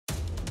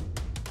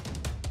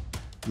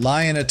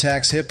Lion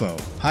attacks hippo.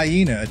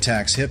 Hyena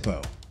attacks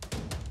hippo.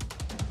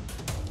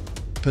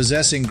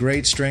 Possessing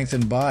great strength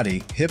and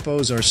body,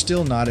 hippos are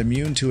still not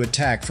immune to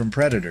attack from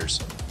predators.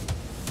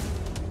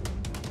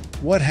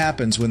 What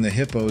happens when the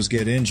hippos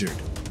get injured?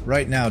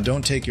 Right now,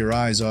 don't take your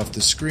eyes off the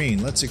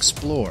screen. Let's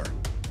explore.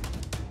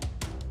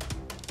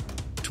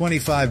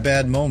 25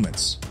 bad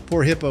moments.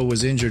 Poor hippo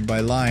was injured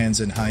by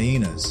lions and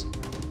hyenas.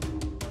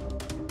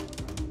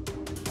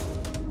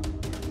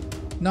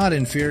 Not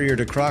inferior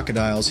to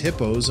crocodiles,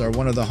 hippos are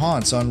one of the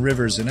haunts on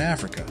rivers in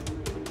Africa.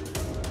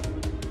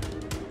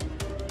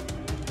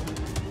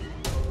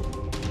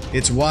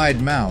 Its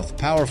wide mouth,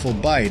 powerful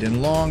bite,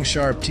 and long,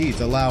 sharp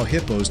teeth allow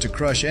hippos to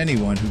crush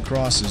anyone who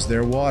crosses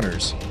their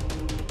waters.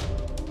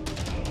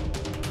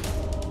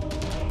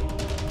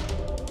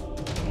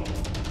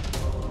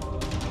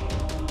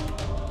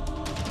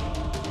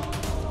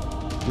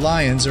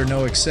 Lions are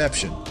no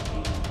exception.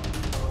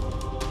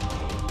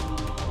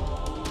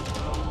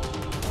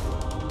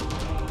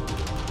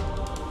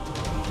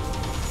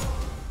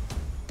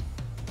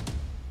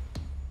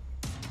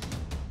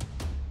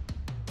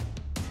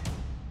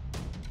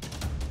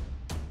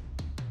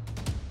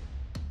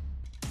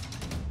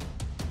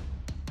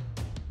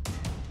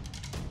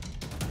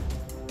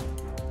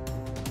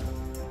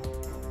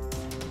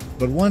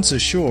 But once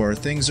ashore,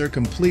 things are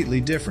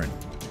completely different.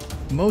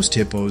 Most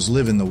hippos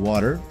live in the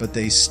water, but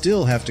they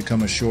still have to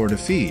come ashore to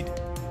feed,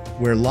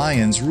 where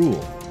lions rule.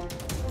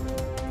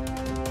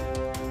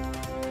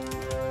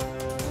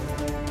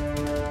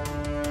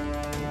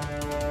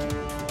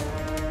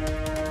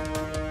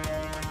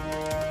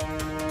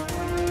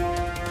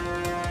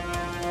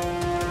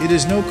 It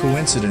is no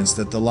coincidence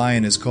that the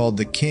lion is called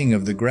the king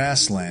of the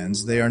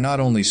grasslands. They are not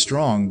only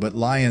strong, but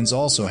lions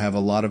also have a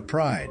lot of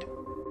pride.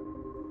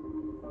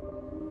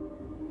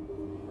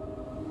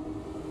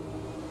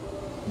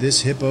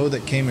 This hippo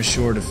that came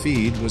ashore to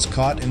feed was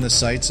caught in the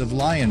sights of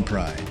lion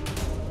pride.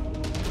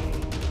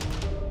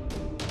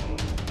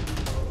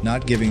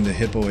 Not giving the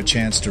hippo a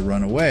chance to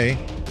run away,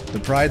 the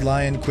pride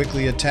lion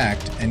quickly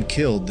attacked and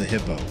killed the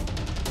hippo.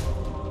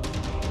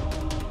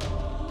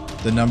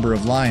 The number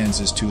of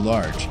lions is too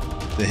large.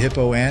 The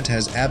hippo ant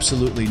has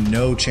absolutely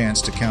no chance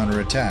to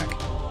counterattack.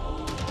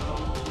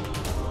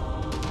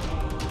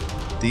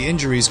 The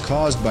injuries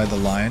caused by the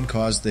lion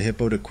caused the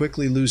hippo to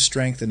quickly lose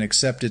strength and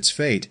accept its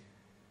fate.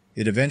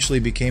 It eventually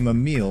became a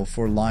meal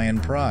for lion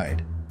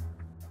pride.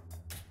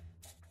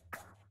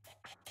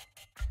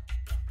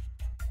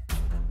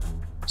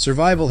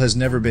 Survival has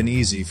never been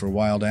easy for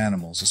wild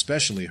animals,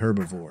 especially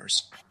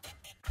herbivores.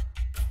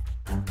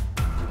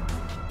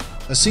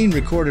 A scene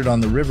recorded on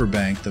the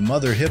riverbank, the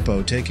mother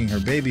hippo taking her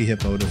baby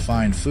hippo to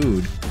find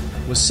food,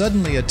 was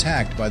suddenly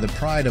attacked by the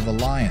pride of a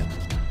lion.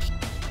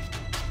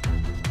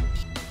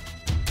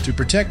 To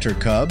protect her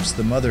cubs,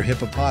 the mother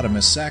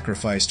hippopotamus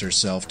sacrificed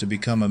herself to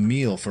become a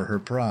meal for her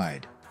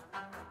pride.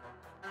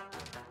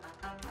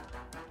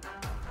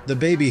 The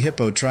baby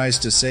hippo tries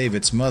to save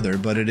its mother,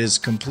 but it is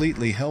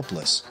completely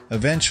helpless.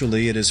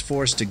 Eventually, it is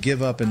forced to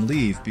give up and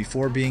leave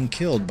before being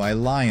killed by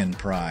lion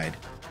pride.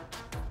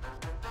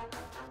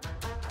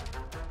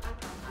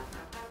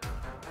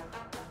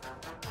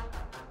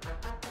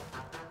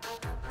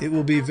 It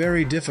will be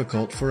very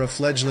difficult for a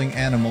fledgling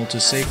animal to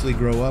safely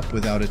grow up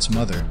without its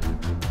mother.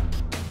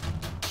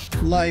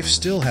 Life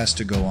still has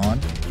to go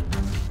on.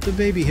 The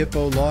baby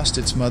hippo lost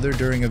its mother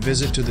during a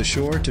visit to the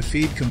shore to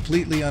feed,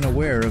 completely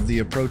unaware of the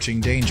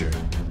approaching danger.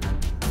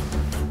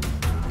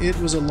 It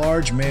was a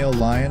large male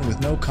lion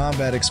with no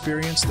combat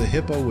experience. The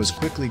hippo was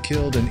quickly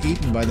killed and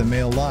eaten by the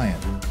male lion.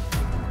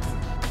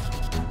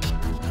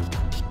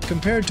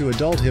 Compared to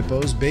adult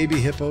hippos, baby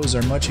hippos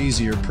are much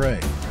easier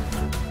prey.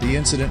 The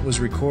incident was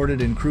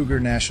recorded in Kruger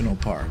National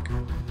Park.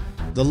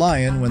 The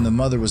lion, when the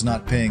mother was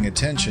not paying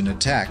attention,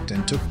 attacked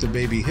and took the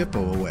baby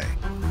hippo away.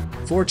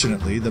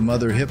 Fortunately, the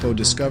mother hippo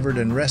discovered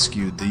and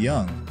rescued the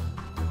young.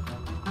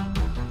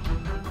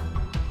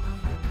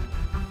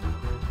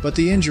 But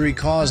the injury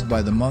caused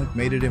by the monk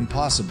made it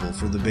impossible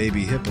for the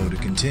baby hippo to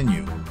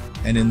continue,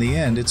 and in the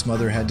end its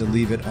mother had to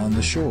leave it on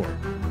the shore.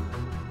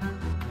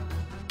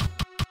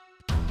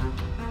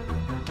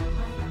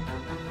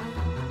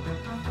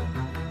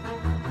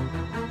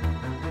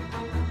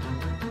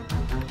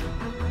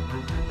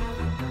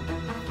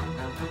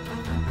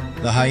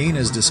 The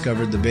hyenas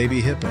discovered the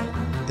baby hippo.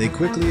 They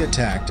quickly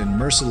attacked and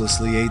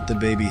mercilessly ate the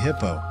baby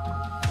hippo.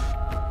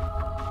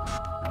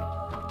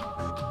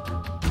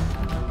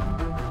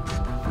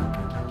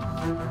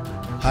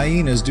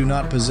 Hyenas do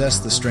not possess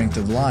the strength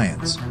of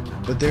lions,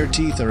 but their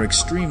teeth are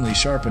extremely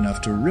sharp enough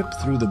to rip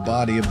through the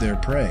body of their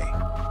prey.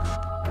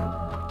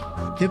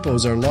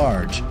 Hippos are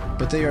large,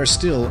 but they are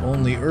still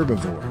only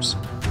herbivores.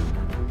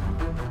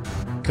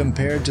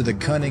 Compared to the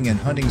cunning and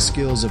hunting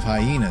skills of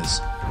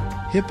hyenas,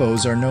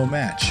 hippos are no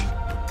match.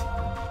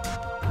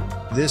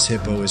 This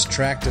hippo is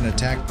tracked and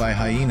attacked by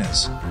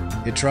hyenas.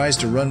 It tries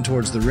to run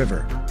towards the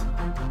river.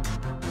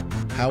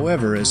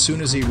 However, as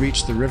soon as he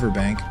reached the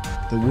riverbank,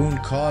 the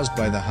wound caused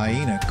by the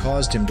hyena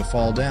caused him to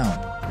fall down.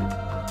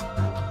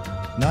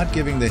 Not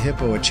giving the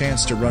hippo a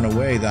chance to run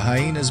away, the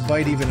hyenas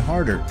bite even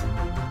harder.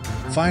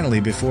 Finally,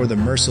 before the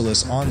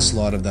merciless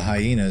onslaught of the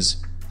hyenas,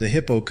 the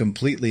hippo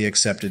completely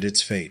accepted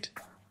its fate.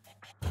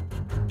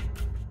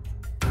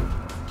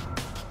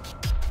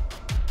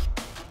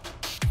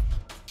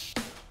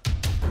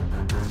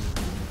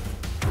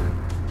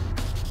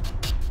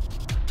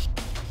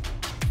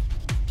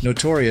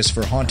 Notorious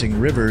for haunting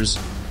rivers,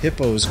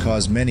 hippos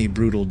cause many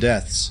brutal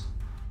deaths.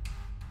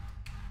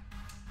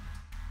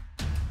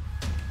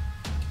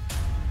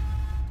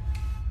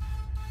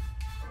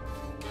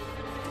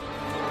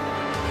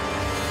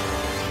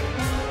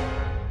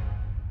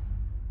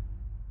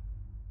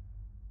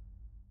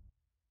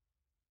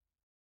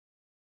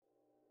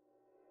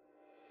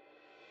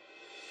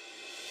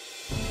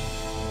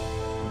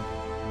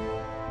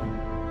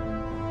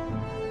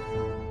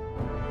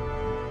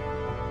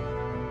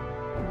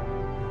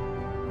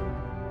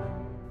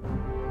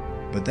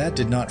 But that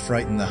did not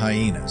frighten the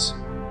hyenas.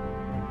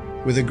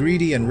 With a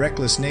greedy and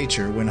reckless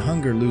nature, when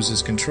hunger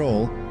loses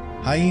control,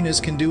 hyenas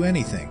can do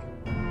anything.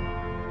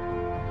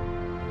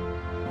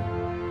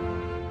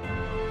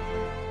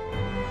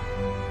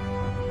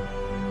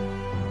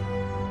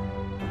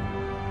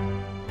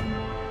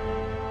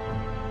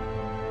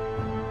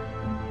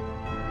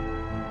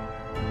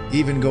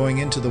 Even going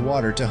into the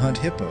water to hunt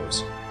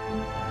hippos.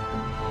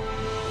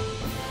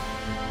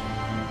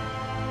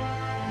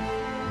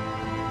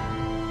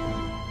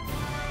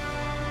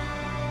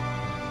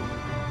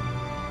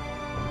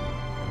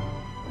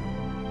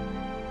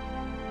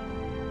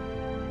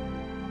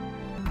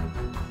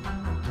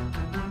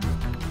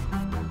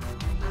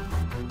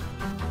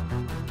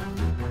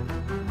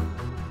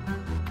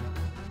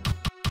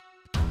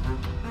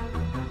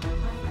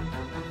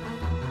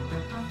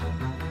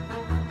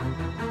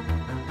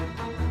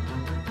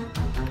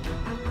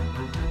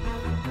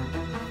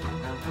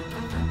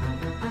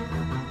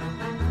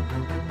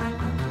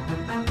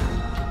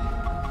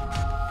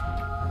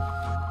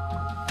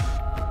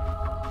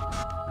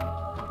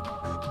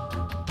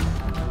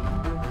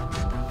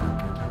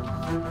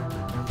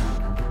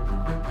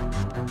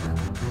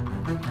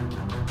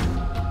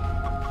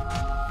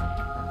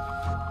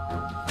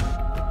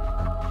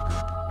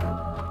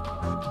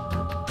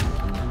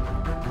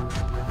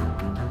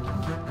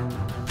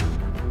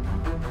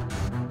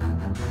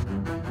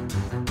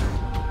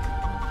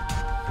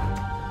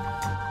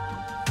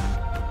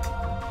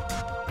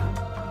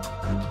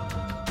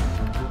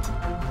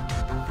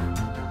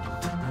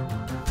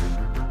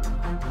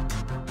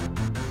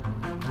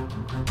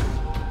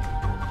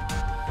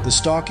 The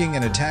stalking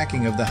and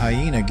attacking of the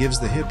hyena gives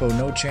the hippo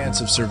no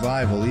chance of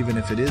survival, even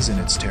if it is in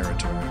its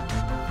territory.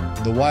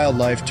 The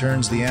wildlife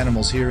turns the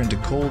animals here into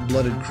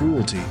cold-blooded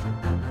cruelty.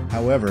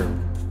 However,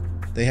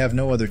 they have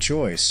no other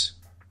choice.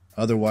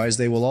 Otherwise,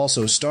 they will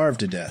also starve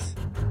to death.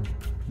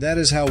 That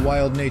is how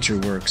wild nature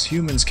works.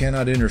 Humans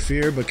cannot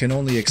interfere, but can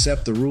only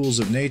accept the rules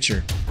of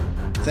nature.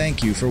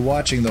 Thank you for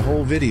watching the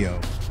whole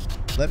video.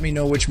 Let me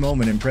know which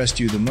moment impressed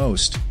you the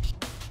most.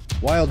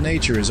 Wild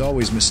nature is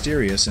always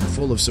mysterious and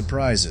full of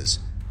surprises.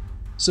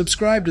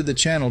 Subscribe to the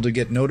channel to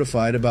get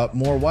notified about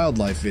more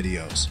wildlife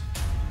videos.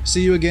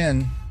 See you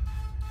again.